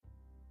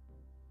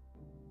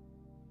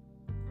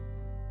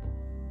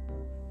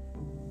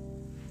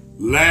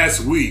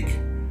Last week,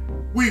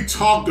 we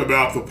talked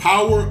about the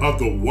power of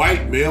the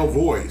white male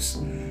voice,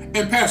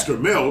 and Pastor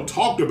Mel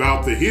talked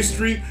about the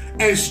history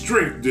and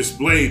strength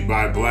displayed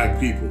by black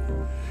people.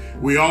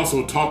 We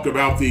also talked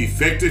about the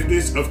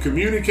effectiveness of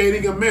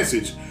communicating a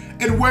message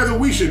and whether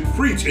we should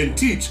preach and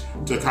teach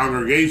to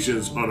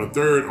congregations on a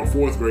 3rd or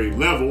 4th grade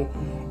level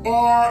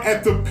or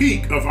at the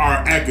peak of our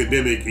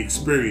academic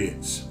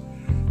experience.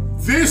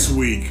 This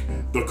week,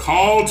 the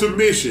call to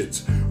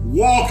missions,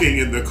 walking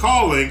in the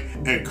calling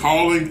and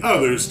calling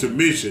others to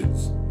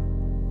missions.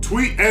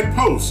 Tweet and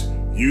post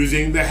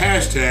using the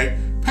hashtag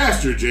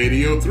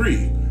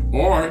PastorJDO3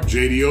 or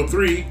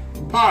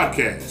JDO3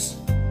 Podcast.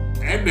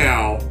 And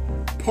now,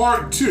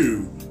 part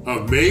 2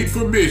 of Made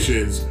for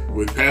Missions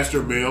with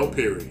Pastor Mel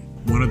Perry.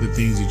 One of the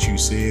things that you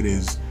said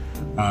is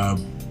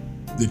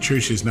the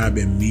church has not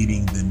been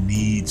meeting the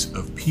needs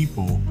of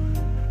people.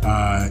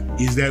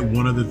 Is that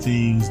one of the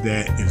things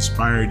that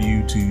inspired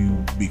you to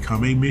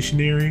become a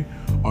missionary,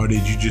 or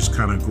did you just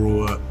kind of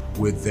grow up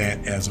with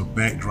that as a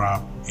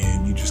backdrop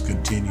and you just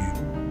continue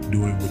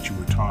doing what you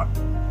were taught?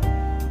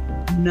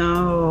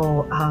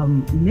 No,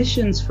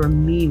 missions for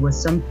me was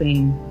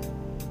something.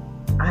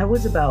 I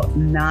was about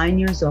 9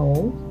 years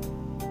old.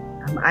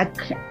 I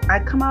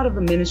come out of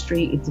a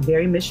ministry, it's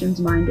very missions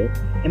minded,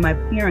 and my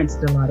parents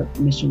did a lot of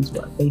missions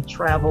work. They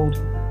traveled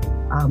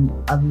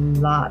a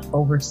lot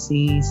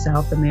overseas,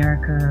 South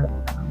America,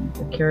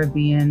 the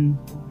Caribbean,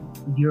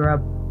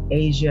 Europe,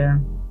 Asia,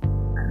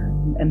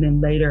 and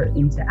then later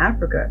into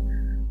Africa.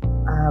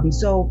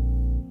 So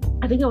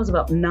I think I was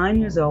about 9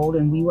 years old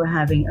and we were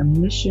having a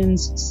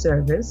missions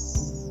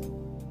service.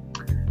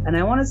 And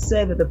I want to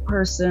say that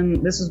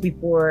this was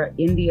before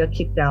India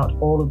kicked out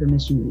all of the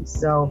missionaries.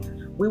 So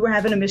we were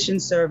having a mission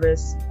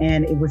service,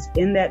 and it was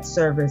in that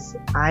service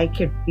I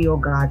could feel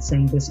God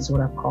saying, "This is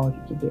what I've called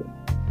you to do."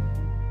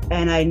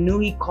 And I knew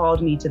he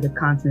called me to the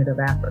continent of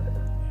Africa.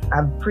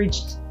 I've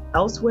preached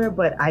elsewhere,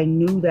 but I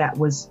knew that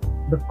was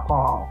the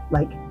call,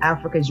 like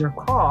Africa's your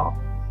call.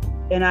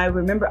 And I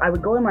remember I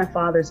would go in my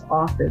father's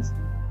office,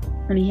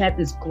 and he had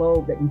this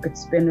globe that you could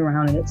spin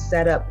around, and it's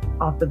set up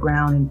off the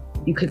ground, and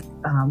you could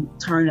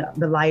turn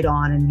the light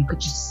on and you could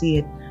just see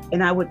it.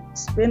 And I would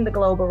spin the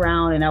globe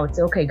around and I would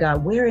say, "Okay,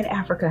 God, where in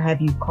Africa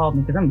have you called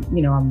me?" Because I'm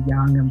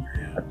young, I'm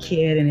a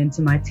kid and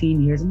into my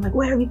teen years. I'm like,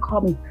 "Where have you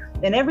called me?"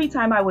 And every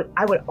time I would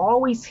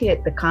always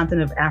hit the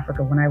continent of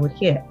Africa when I would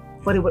hit,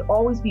 but it would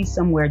always be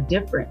somewhere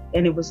different.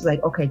 And it was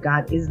like, "Okay,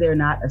 God, is there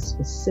not a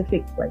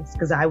specific place?"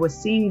 Because I was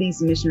seeing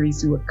these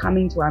missionaries who were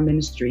coming to our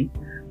ministry.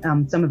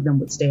 Some of them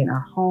would stay in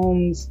our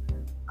homes.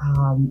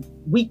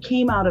 We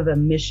came out of a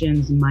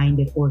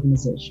missions-minded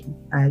organization.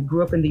 I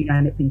grew up in the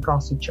United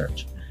Pentecostal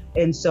Church.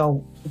 And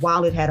so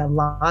while it had a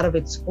lot of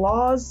its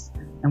flaws,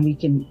 and we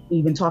can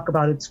even talk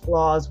about its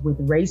flaws with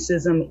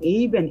racism,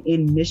 even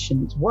in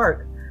missions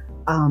work,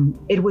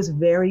 it was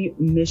very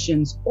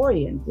missions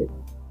oriented.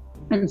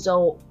 And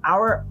so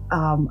our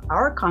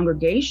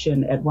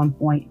congregation at one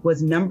point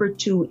was number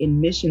 2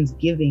 in missions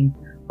giving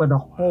for the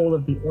whole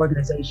of the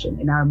organization.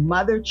 And our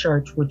mother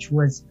church, which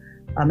was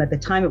at the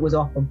time it was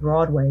off of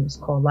Broadway, it was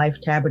called Life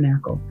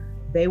Tabernacle,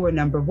 they were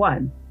number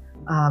 1.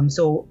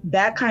 So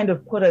that kind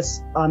of put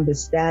us on the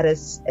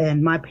status,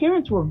 and my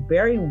parents were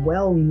very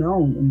well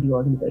known in the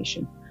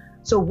organization.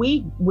 So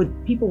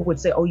people would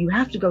say, "Oh, you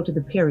have to go to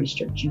the Perry's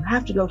church. You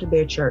have to go to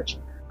their church."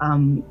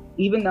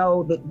 Even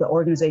though the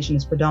organization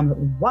is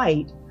predominantly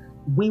white,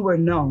 we were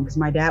known because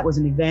my dad was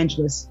an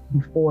evangelist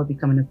before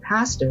becoming a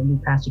pastor, and we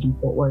pastored in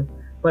Fort Worth.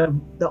 But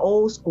the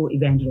old school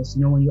evangelist,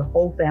 when your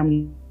whole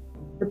family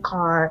the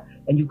car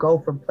and you go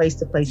from place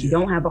to place. You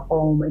don't have a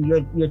home, and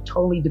you're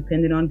totally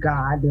dependent on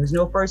God. There's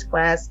no first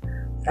class,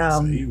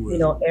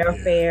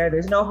 airfare.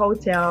 There's no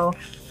hotel,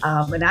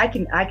 and I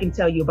can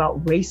tell you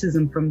about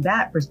racism from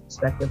that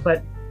perspective.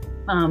 But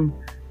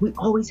we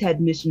always had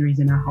missionaries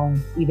in our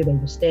home. Either they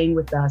were staying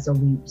with us, or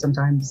we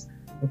sometimes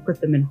would put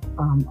them in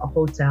a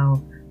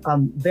hotel.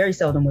 Very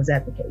seldom was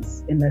that the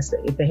case,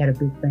 if they had a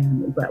big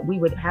family, but we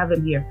would have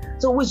them here.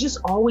 So it was just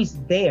always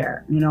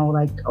there,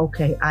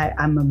 okay,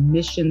 I'm a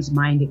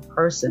missions-minded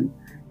person.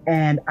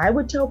 And I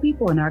would tell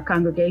people in our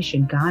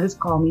congregation, God has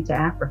called me to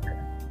Africa.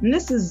 And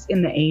this is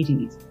in the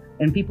 80s.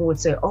 And people would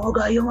say, "Oh,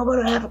 God, you don't want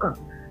to go to Africa."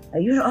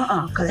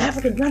 Because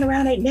Africans run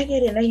around, they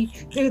naked, and they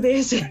do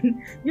this.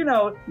 And,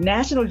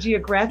 National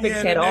Geographic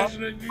had all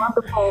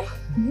wonderful,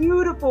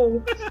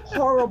 beautiful,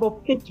 horrible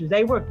pictures.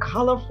 They were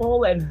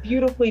colorful and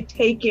beautifully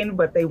taken,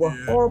 but they were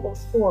horrible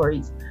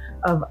stories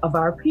of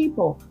our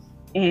people.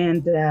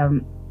 And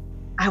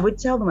I would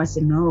tell them, I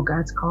said, "No,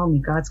 God's called me.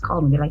 God's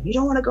called me." They're like, "You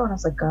don't want to go?" And I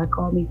was like, God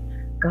called me.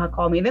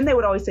 And then they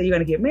would always say, "You're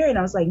going to get married." And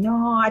I was like, "No,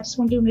 I just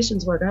want to do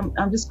missions work.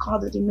 I'm just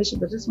called to do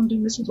missions. I just want to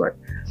do missions work."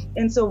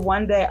 And so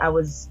one day I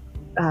was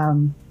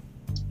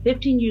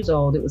 15 years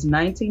old. It was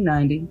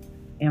 1990.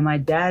 And my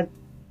dad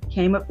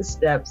came up the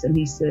steps and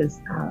he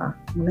says,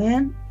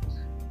 "Man,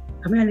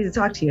 come here, I need to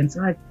talk to you." And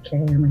so I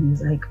came, and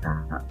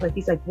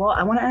he's like, "Well,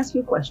 I want to ask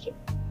you a question."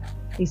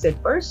 He said,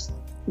 "First,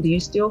 do you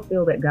still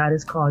feel that God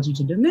has called you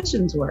to do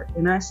missions work?"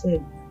 And I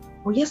said,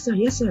 well, yes, sir,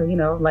 yes, sir. You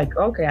know, like,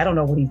 okay, I don't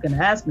know what he's going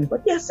to ask me,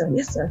 but yes, sir,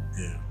 yes, sir.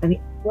 Yeah. And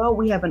he, well,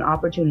 we have an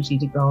opportunity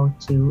to go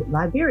to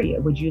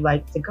Liberia. Would you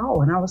like to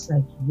go? And I was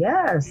like,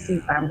 yes. Yeah.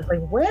 I was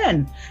like,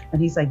 when?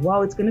 And he's like,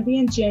 well, it's going to be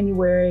in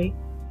January,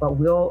 but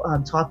we'll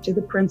talk to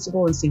the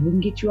principal and see if we can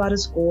get you out of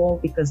school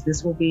because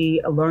this will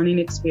be a learning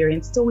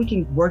experience so we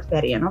can work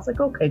that in. I was like,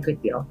 okay,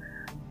 good deal.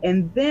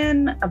 And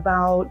then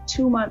about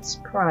 2 months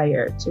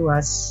prior to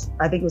us,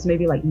 I think it was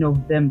maybe like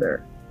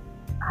November,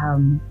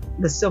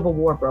 the Civil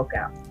War broke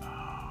out.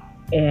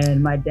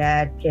 And my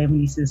dad came and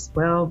he says,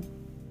 well,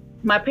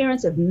 my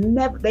parents have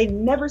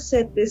never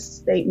said this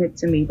statement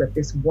to me, but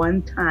this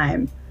one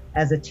time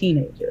as a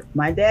teenager,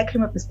 my dad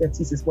came up the steps.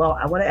 He says, well,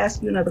 I want to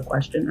ask you another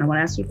question. I want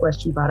to ask you a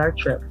question about our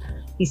trip.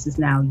 He says,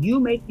 now you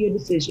make your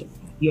decision.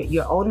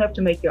 You're old enough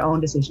to make your own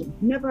decision.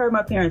 Never heard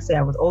my parents say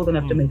I was old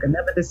enough to make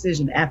another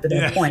decision after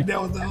that point.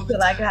 That was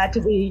Until I got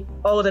to be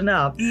old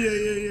enough.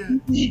 Yeah.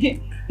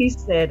 He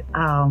said,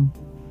 now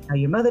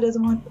your mother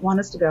doesn't want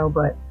us to go,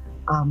 but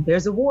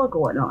there's a war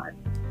going on.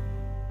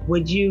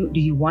 Do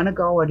you want to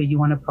go or do you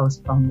want to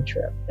postpone the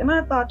trip? And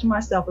I thought to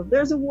myself, if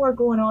there's a war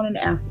going on in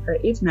Africa,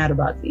 it's not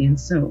about to end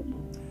soon.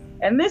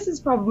 And this is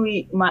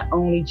probably my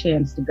only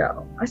chance to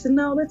go. I said,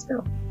 no, let's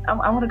go. I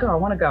want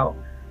to go.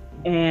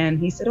 And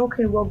he said,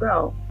 okay, we'll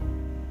go.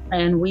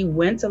 And we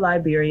went to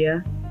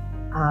Liberia,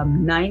 I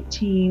think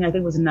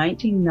it was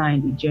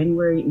 1990,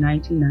 January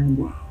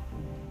 1990.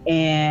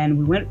 And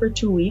we went for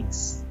 2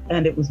 weeks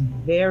and it was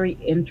very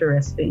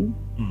interesting.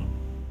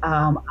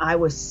 I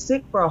was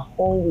sick for a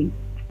whole week.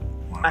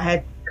 I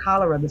had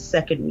cholera the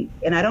second week.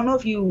 And I don't know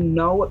if you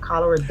know what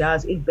cholera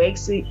does. It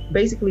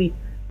basically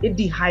it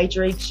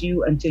dehydrates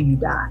you until you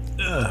die.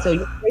 So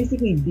you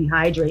basically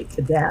dehydrate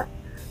to death.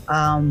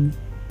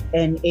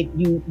 And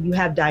you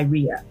have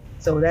diarrhea.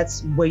 So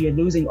that's where you're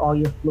losing all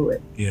your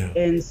fluid. Yeah.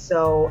 And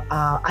so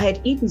I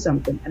had eaten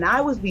something and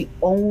I was the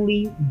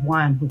only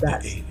one who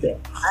got sick.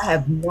 I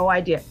have no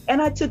idea.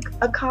 And I took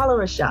a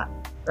cholera shot,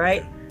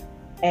 right?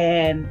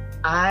 And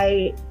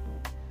I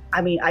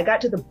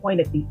got to the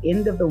point at the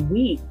end of the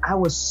week, I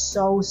was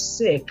so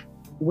sick.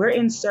 We're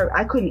in service.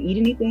 I couldn't eat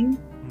anything.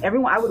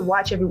 I would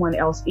watch everyone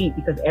else eat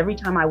because every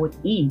time I would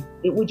eat,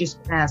 it would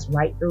just pass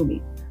right through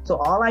me. So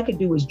all I could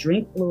do was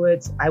drink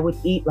fluids. I would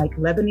eat like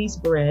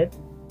Lebanese bread.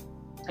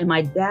 And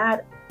my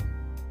dad,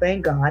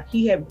 thank God,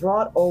 he had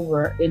brought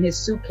over in his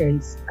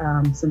suitcase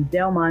some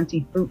Del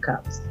Monte fruit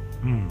cups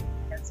and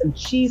some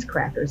cheese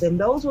crackers. And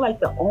those were like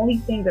the only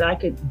thing that I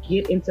could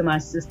get into my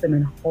system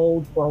and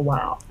hold for a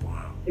while.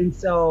 Wow. And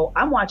so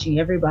I'm watching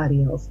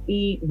everybody else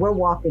eat. We're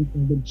walking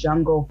through the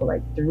jungle for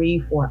like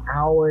 3-4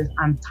 hours.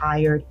 I'm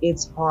tired.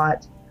 It's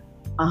hot.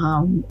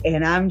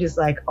 And I'm just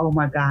like, oh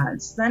my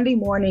God. Sunday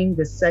morning,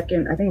 I think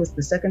it was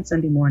the second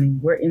Sunday morning,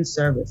 we're in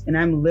service and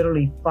I'm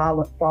literally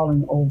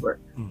falling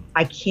over.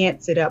 I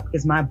can't sit up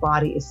because my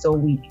body is so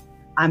weak.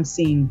 I'm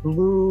seeing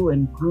blue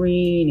and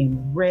green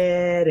and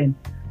red and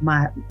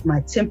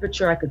my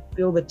temperature, I could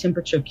feel the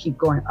temperature keep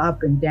going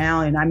up and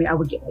down. And I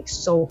would get like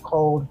so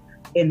cold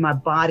and my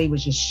body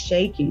was just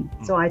shaking.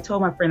 So I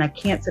told my friend, I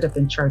can't sit up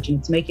in church and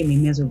it's making me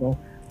miserable.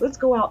 Let's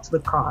go out to the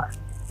car.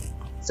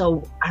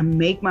 So I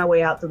make my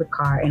way out to the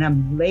car and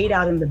I'm laid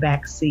out in the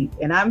back seat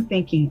and I'm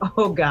thinking,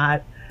 oh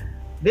God,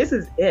 this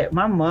is it.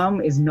 My mom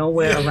is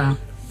nowhere around.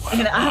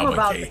 And I'm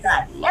about to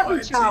die.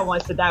 Every child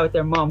wants to die with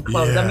their mom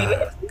close.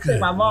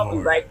 My mom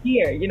was right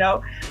here, you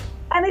know?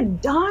 And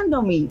it dawned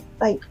on me,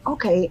 like,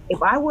 okay,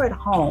 if I were at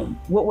home,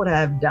 what would I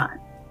have done?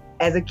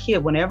 As a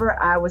kid,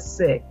 whenever I was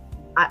sick,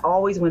 I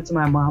always went to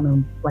my mom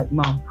and like,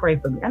 Mom, pray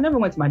for me. I never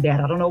went to my dad.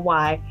 I don't know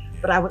why,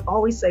 but I would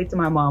always say to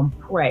my mom,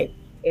 pray.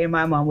 And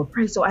my mom would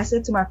pray. So I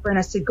said to my friend,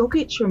 I said, go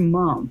get your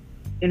mom.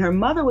 And her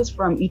mother was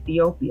from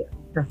Ethiopia.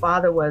 Her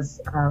father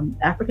was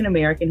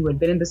African-American who had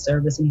been in the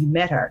service and he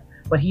met her,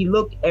 but he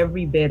looked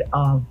every bit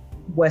of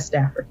West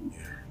African.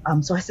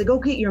 So I said, go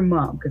get your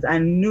mom, because I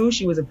knew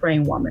she was a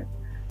praying woman.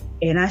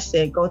 And I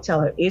said, go tell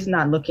her it's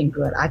not looking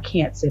good. I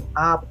can't sit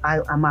up.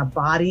 My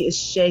body is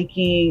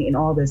shaking and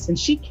all this. And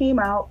she came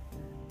out.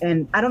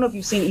 And I don't know if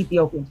you've seen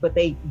Ethiopians, but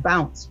they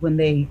bounce when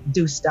they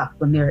do stuff,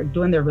 when they're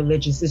doing their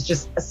religious. It's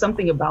just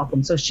something about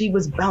them. So she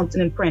was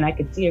bouncing and praying. I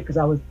could see her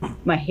because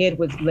my head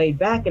was laid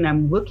back and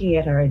I'm looking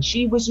at her and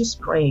she was just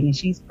praying and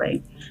she's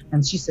praying.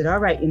 And she said, all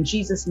right, in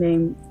Jesus'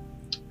 name,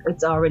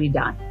 it's already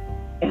done.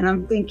 And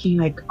I'm thinking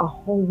like a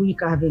whole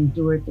week I've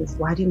endured this.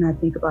 Why didn't I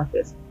think about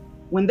this?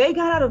 When they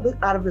got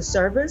out of the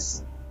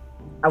service,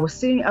 I was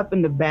sitting up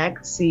in the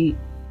back seat,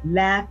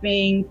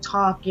 laughing,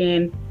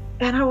 talking.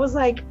 And I was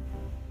like,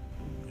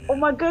 oh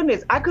my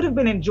goodness, I could have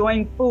been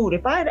enjoying food.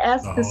 If I had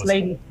asked this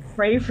lady to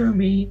pray for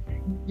me,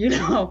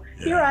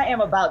 here I am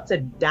about to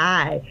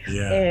die.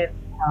 Yeah.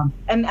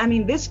 And I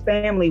mean, this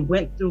family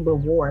went through the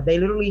war. They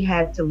literally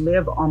had to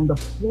live on the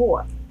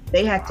floor.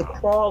 They had to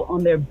crawl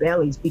on their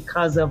bellies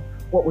because of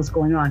what was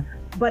going on.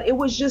 But it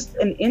was just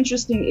an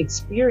interesting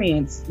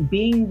experience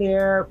being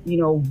there,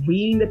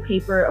 reading the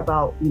paper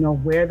about,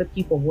 where the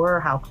people were,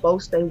 how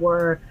close they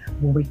were,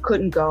 where we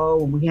couldn't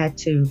go, and we had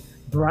to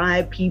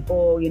bribe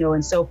people,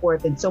 and so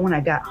forth. And so when I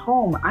got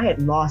home, I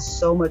had lost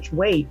so much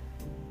weight.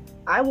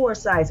 I wore a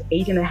size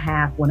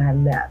 8.5 when I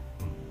left.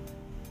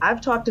 I've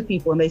talked to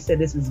people and they said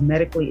this is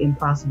medically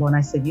impossible. And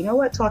I said, you know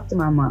what? Talk to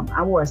my mom.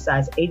 I wore a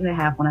size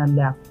 8.5 when I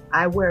left.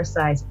 I wear a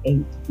size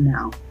 8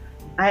 now.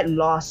 I had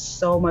lost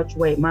so much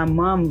weight. My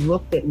mom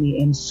looked at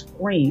me and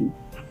screamed,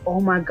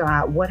 oh my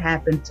God, what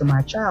happened to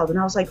my child? And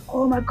I was like,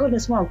 oh my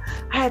goodness, Mom,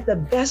 I had the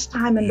best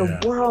time in the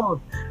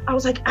world. I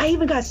was like, I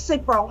even got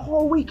sick for a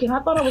whole week and I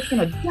thought I was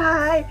gonna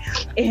die.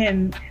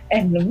 And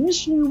the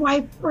missionary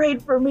wife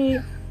prayed for me.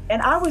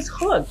 And I was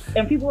hooked.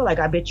 And people were like,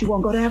 I bet you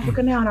won't go to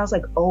Africa now. And I was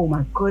like, oh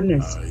my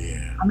goodness,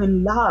 I'm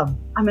in love.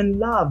 I'm in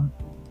love.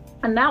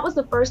 And that was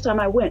the first time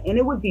I went. And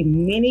it would be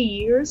many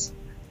years.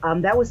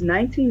 That was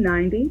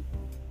 1990.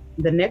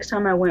 The next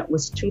time I went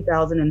was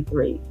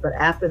 2003. But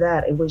after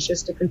that, it was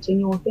just a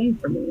continual thing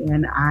for me.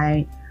 And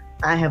I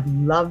have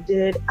loved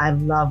it. I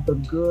love the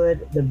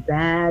good, the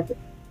bad,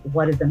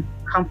 what is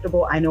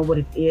uncomfortable. I know what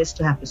it is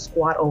to have to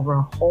squat over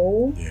a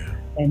hole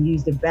and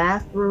use the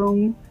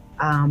bathroom.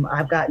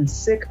 I've gotten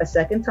sick a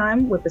second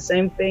time with the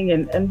same thing.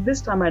 And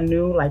this time I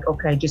knew, like,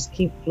 okay, just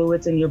keep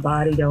fluids in your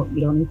body. You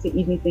don't need to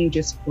eat anything,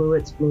 just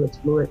fluids.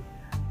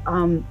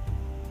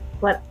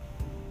 But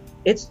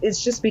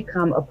it's just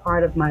become a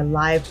part of my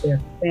life.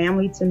 They're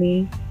family to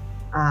me.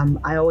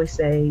 I always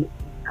say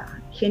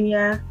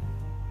Kenya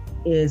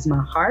is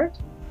my heart.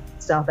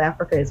 South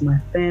Africa is my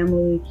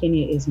family.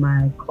 Kenya is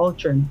my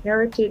culture and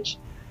heritage.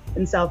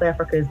 And South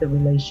Africa is the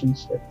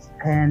relationships.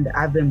 And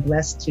I've been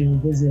blessed to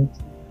visit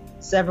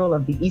several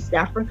of the East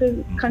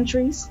African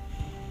countries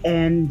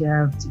and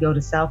to go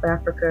to South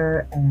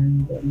Africa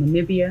and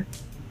Namibia.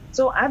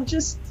 So I've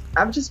just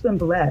been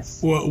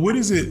blessed. Well, what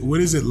is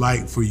it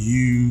like for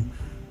you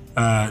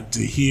to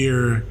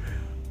hear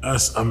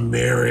us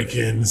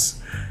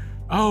Americans?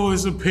 Oh,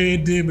 it's a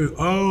pandemic.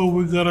 Oh,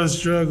 we're gonna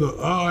struggle.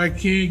 Oh, I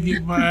can't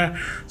get my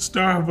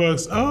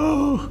Starbucks.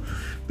 Oh,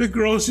 the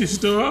grocery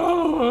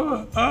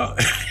store. Oh.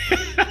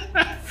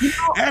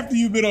 After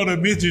you've been on a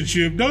mission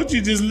trip, don't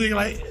you just look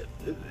like,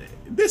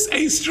 this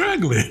ain't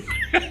struggling?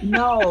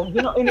 No,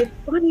 and it's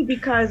funny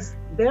because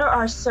there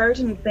are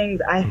certain things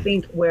I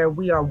think where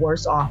we are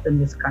worse off in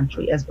this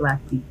country as Black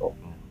people.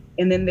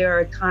 And then there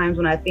are times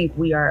when I think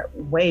we are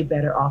way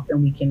better off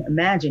than we can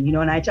imagine,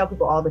 and I tell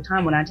people all the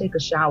time when I take a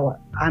shower,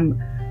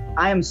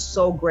 I am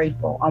so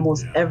grateful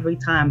almost every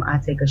time I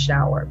take a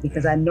shower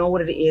because I know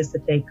what it is to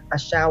take a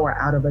shower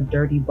out of a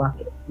dirty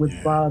bucket with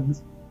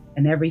bugs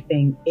and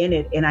everything in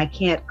it. And I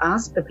can't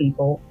ask the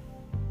people,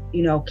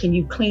 can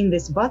you clean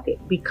this bucket?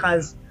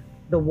 Because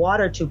the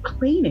water to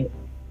clean it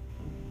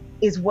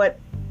is what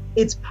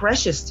it's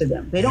precious to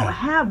them. They don't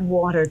have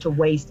water to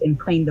waste and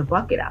clean the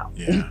bucket out.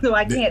 So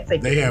I can't say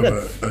they have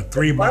a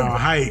 3-mile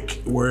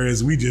hike,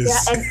 whereas we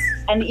just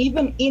and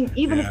even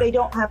if they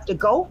don't have to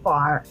go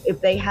far,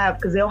 if they have,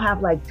 because they'll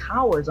have like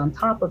towers on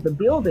top of the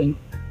building,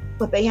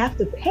 but they have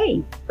to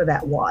pay for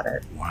that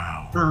water.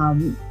 Wow.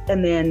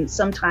 And then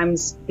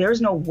sometimes there's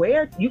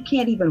nowhere, you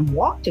can't even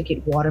walk to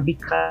get water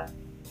because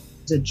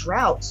a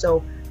drought.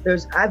 So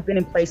I've been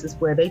in places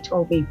where they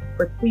told me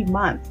for 3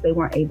 months they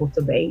weren't able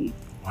to bathe.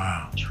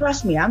 Wow.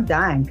 Trust me, I'm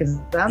dying because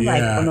I'm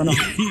like, oh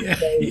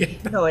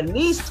no, at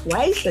least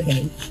twice a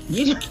day.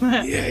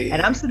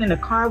 And I'm sitting in a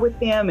car with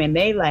them, and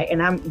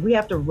we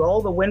have to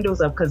roll the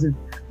windows up because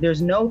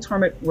there's no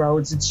tarmac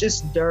roads. It's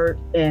just dirt,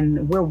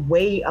 and we're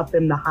way up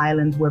in the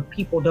highlands where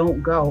people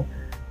don't go,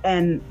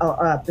 and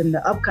up in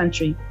the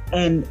upcountry,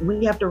 and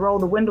we have to roll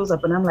the windows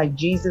up. And I'm like,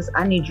 Jesus,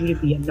 I need you to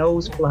be a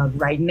nose plug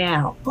right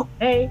now,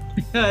 okay?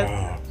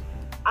 Because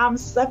I'm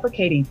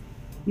suffocating,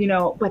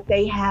 But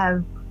they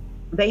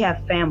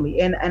have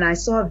family. And I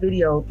saw a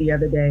video the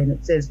other day, and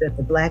it says that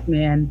the Black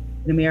man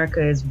in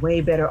America is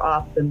way better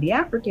off than the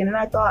African. And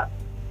I thought,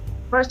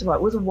 first of all,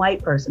 it was a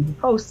white person who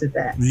posted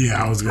that.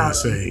 Yeah, I was going to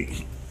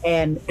say.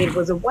 And it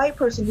was a white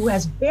person who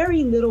has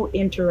very little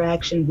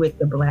interaction with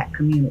the Black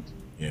community.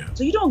 Yeah.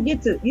 So you don't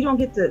get to,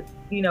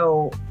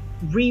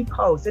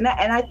 repost. And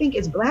I think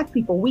as Black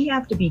people, we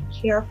have to be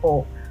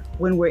careful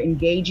when we're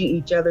engaging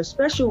each other,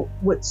 especially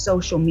with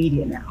social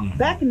media now. Mm-hmm.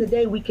 Back in the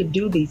day, we could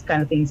do these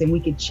kind of things and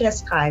we could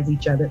chastise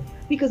each other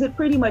because it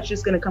pretty much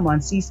is going to come on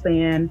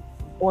C-SPAN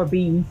or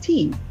BET.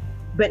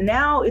 But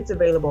now it's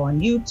available on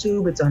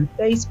YouTube, it's on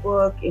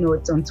Facebook,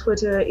 it's on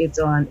Twitter, it's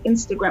on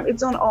Instagram,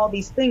 it's on all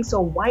these things.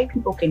 So white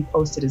people can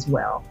post it as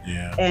well.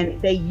 Yeah.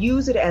 And they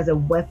use it as a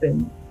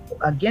weapon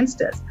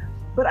against us.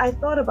 But I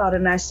thought about it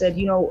and I said,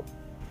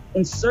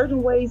 in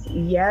certain ways,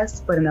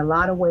 yes, but in a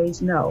lot of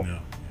ways, no.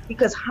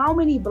 Because how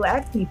many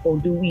Black people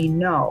do we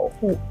know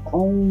who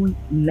own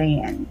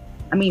land?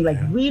 I mean,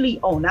 really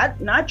own,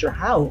 not your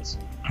house.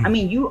 I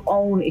mean, you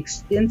own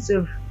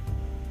extensive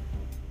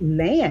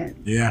land.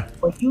 Yeah.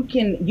 Or you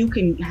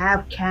can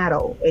have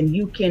cattle and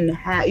you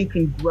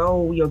can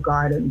grow your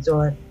gardens,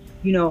 or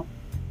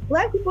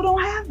Black people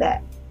don't have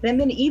that. And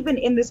then even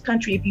in this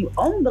country, if you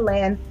own the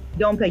land,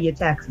 don't pay your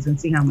taxes and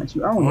see how much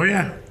you own. Oh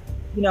yeah.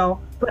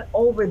 But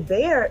over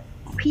there,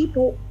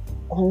 people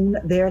own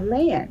their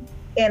land.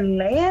 And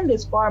land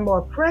is far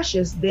more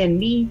precious than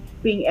me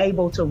being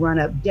able to run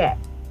up debt.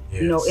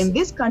 Yes. In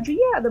this country,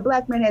 the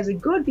Black man has it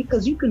good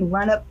because you can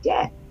run up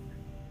debt.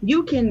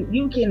 You can,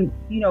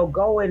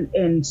 go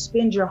and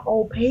spend your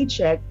whole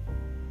paycheck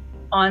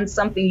on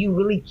something you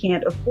really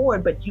can't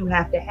afford, but you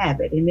have to have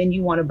it. And then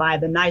you want to buy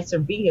the nicer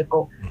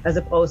vehicle as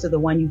opposed to the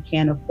one you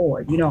can't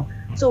afford,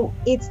 So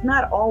it's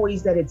not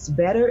always that it's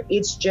better.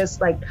 It's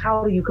just like,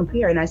 how do you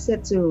compare? And I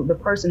said to the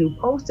person who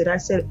posted, I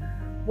said,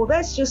 well,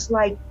 that's just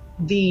like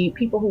the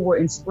people who were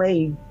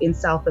enslaved in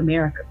South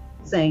America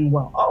saying,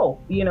 well,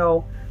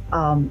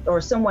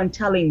 or someone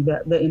telling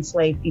the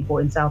enslaved people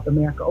in South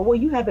America, oh, well,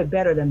 you have it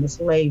better than the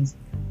slaves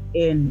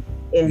in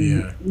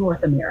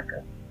North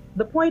America.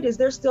 The point is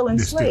they're still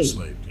enslaved. They're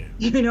still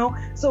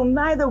enslaved, So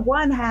neither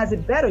one has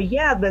it better.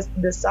 Yeah,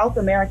 the South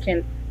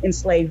American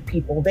enslaved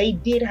people, they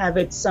did have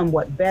it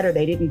somewhat better.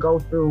 They didn't go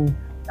through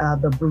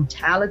the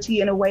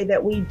brutality in a way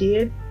that we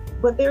did,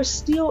 but they're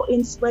still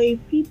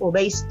enslaved people.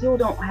 They still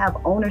don't have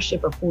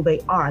ownership of who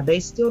they are. They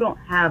still don't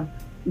have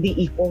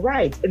the equal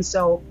rights. And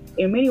so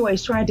in many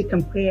ways, trying to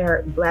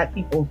compare Black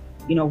people,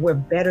 we're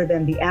better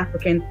than the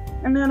African.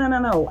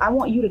 No. I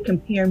want you to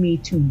compare me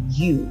to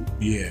you.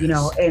 Yes.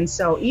 And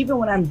so even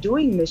when I'm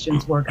doing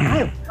missions work, I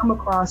have come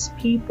across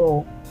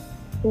people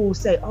who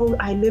say, oh,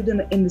 I lived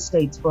in the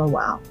States for a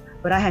while,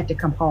 but I had to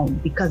come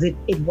home because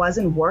it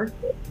wasn't worth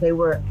it. They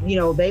were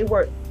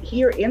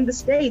here in the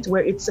States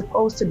where it's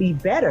supposed to be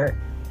better.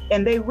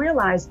 And they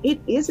realize it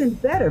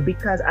isn't better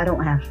because I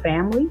don't have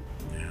family.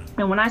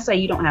 And when I say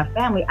you don't have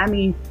family, I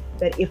mean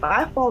that if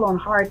I fall on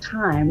hard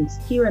times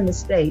here in the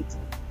States,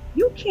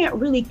 you can't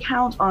really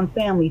count on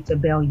family to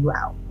bail you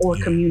out or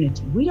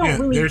community. We don't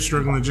really. They're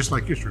struggling just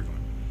like you're struggling.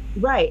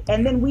 Right.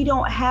 And then we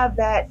don't have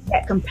that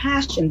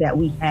compassion that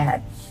we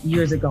had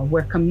years ago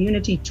where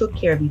community took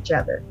care of each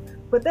other.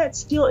 But that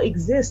still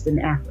exists in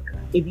Africa.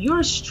 If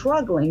you're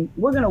struggling,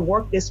 we're going to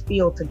work this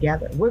field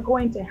together. We're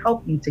going to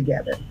help you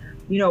together.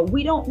 We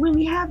don't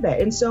really have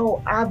that. And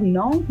so I've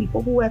known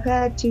people who have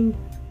had to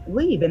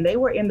leave, and they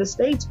were in the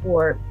States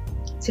for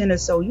 10 or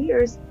so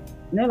years.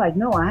 And they're like,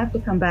 no, I have to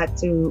come back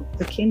to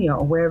Kenya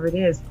or wherever it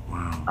is.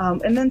 Wow.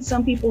 And then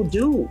some people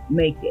do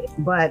make it.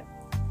 But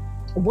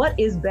what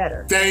is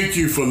better? Thank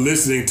you for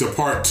listening to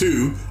part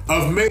 2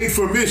 of Made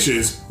for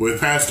Missions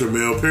with Pastor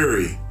Mel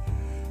Perry.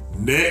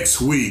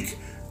 Next week,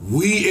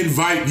 we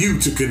invite you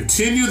to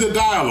continue the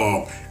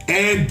dialogue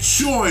and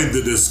join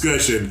the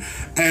discussion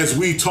as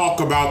we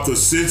talk about the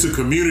sense of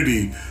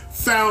community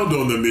found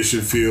on the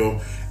mission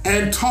field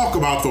and talk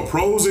about the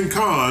pros and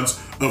cons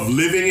of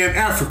living in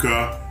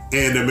Africa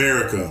and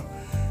America.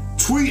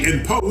 Tweet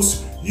and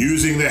post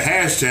using the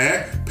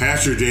hashtag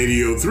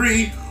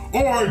PastorJDO3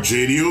 or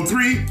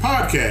JDO3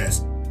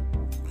 Podcast.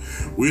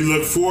 We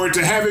look forward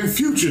to having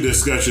future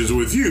discussions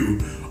with you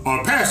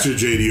on Pastor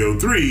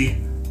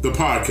JDO3, the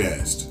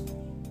podcast.